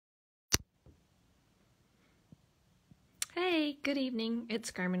Hi, good evening. It's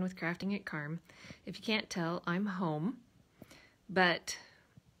Carmen with Crafting at Carm. If you can't tell, I'm home, but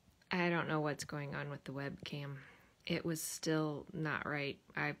I don't know what's going on with the webcam. It was still not right.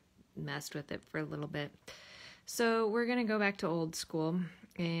 I messed with it for a little bit. So we're going to go back to old school,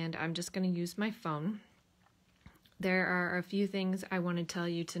 and I'm just going to use my phone. There are a few things I want to tell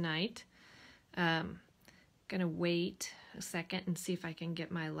you tonight. Going to wait a second and see if I can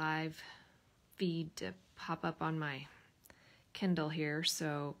get my live feed to pop up on my Kindle here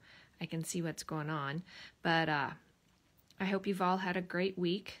so I can see what's going on. But I hope you've all had a great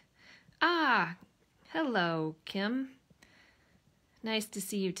week. Hello, Kim. Nice to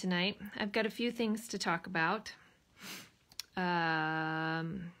see you tonight. I've got a few things to talk about.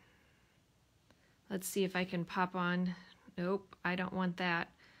 Let's see if I can pop on. Nope, I don't want that.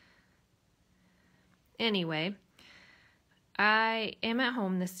 Anyway, I am at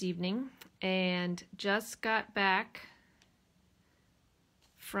home this evening and just got back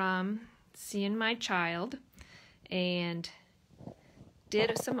from seeing my child and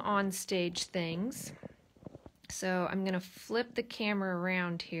did some on-stage things. So I'm going to flip the camera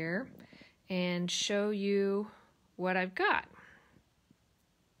around here and show you what I've got.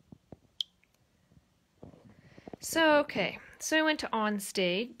 So I went to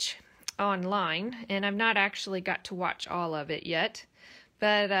on-stage online, and I've not actually got to watch all of it yet.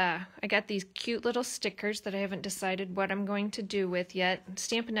 But I got these cute little stickers that I haven't decided what I'm going to do with yet.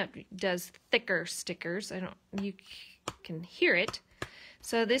 Stampin' Up! Does thicker stickers. You can hear it.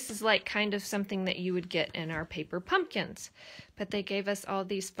 So this is like kind of something that you would get in our paper pumpkins. But they gave us all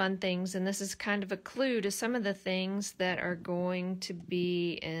these fun things, and this is kind of a clue to some of the things that are going to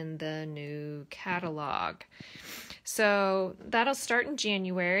be in the new catalog. So that'll start in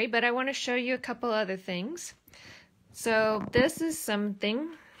January, but I want to show you a couple other things. So this is something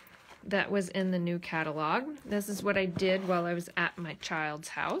that was in the new catalog. This is what I did while I was at my child's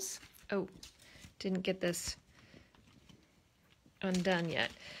house. Oh, didn't get this undone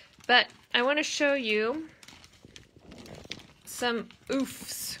yet. But I want to show you some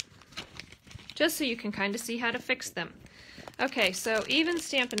oofs, just so you can kind of see how to fix them. Okay, so even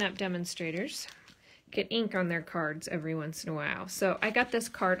Stampin' Up! Demonstrators get ink on their cards every once in a while. So I got this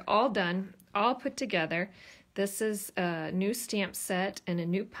card all done, all put together. This is a new stamp set and a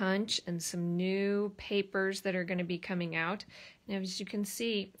new punch and some new papers that are going to be coming out. And as you can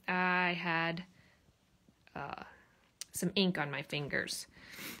see, I had some ink on my fingers.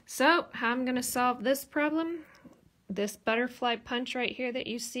 So how I'm going to solve this problem, this butterfly punch right here that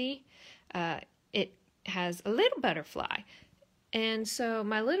you see, it has a little butterfly. And so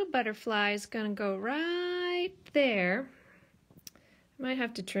my little butterfly is going to go right there. I might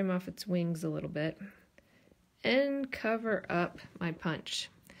have to trim off its wings a little bit and cover up my punch.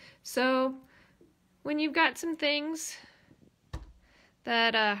 So when you've got some things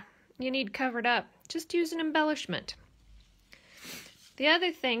that you need covered up, just use an embellishment. The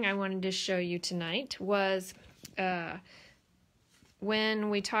other thing I wanted to show you tonight was when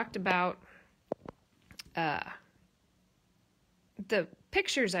we talked about the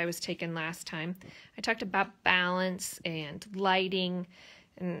pictures I was taking last time. I talked about balance and lighting,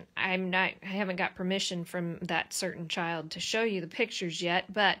 and I haven't got permission from that certain child to show you the pictures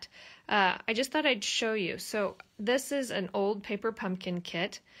yet, but I just thought I'd show you. So this is an old paper pumpkin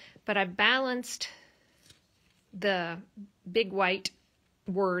kit, but I balanced the big white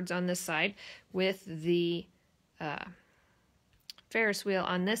words on this side with the Ferris wheel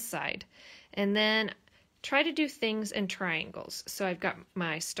on this side, and then try to do things in triangles. So I've got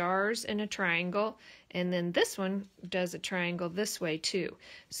my stars in a triangle, and then this one does a triangle this way too.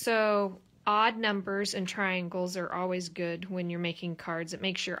 So odd numbers and triangles are always good when you're making cards. It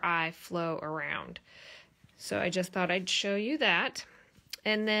makes your eye flow around. So I just thought I'd show you that.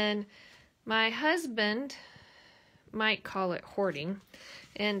 And then my husband might call it hoarding,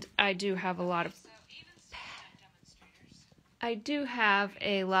 and I do have a lot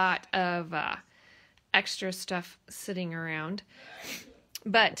of extra stuff sitting around.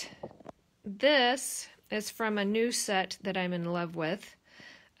 But this is from a new set that I'm in love with.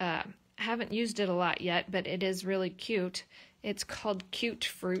 I haven't used it a lot yet, but it is really cute. It's called Cute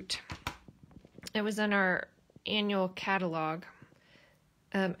Fruit. It was in our annual catalog.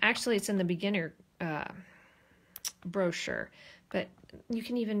 Actually, it's in the beginner brochure, but you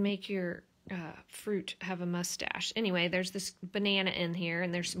can even make your fruit have a mustache. Anyway, there's this banana in here,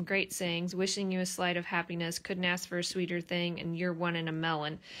 and there's some great sayings. Wishing you a slight of happiness, couldn't ask for a sweeter thing, and you're one in a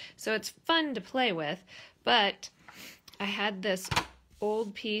melon. So it's fun to play with, but I had this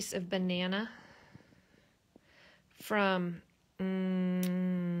old piece of banana from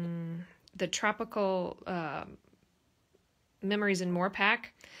the tropical Memories and More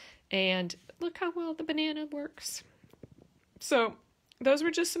pack. And look how well the banana works. So those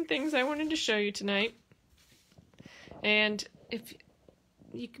were just some things I wanted to show you tonight. And if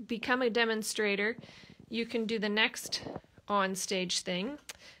you become a demonstrator, you can do the next on-stage thing.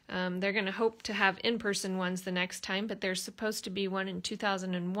 They're going to hope to have in-person ones the next time, but there's supposed to be one in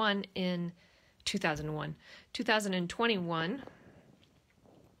 2021 in 2021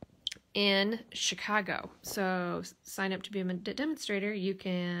 in Chicago. So sign up to be a demonstrator. You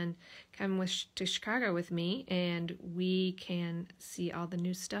can come to Chicago with me, and we can see all the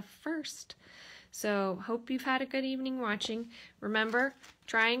new stuff first. So hope you've had a good evening watching. Remember,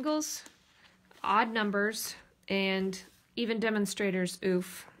 triangles, odd numbers, and even demonstrators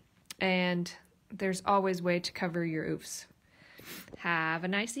oof. And there's always a way to cover your oofs. Have a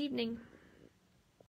nice evening.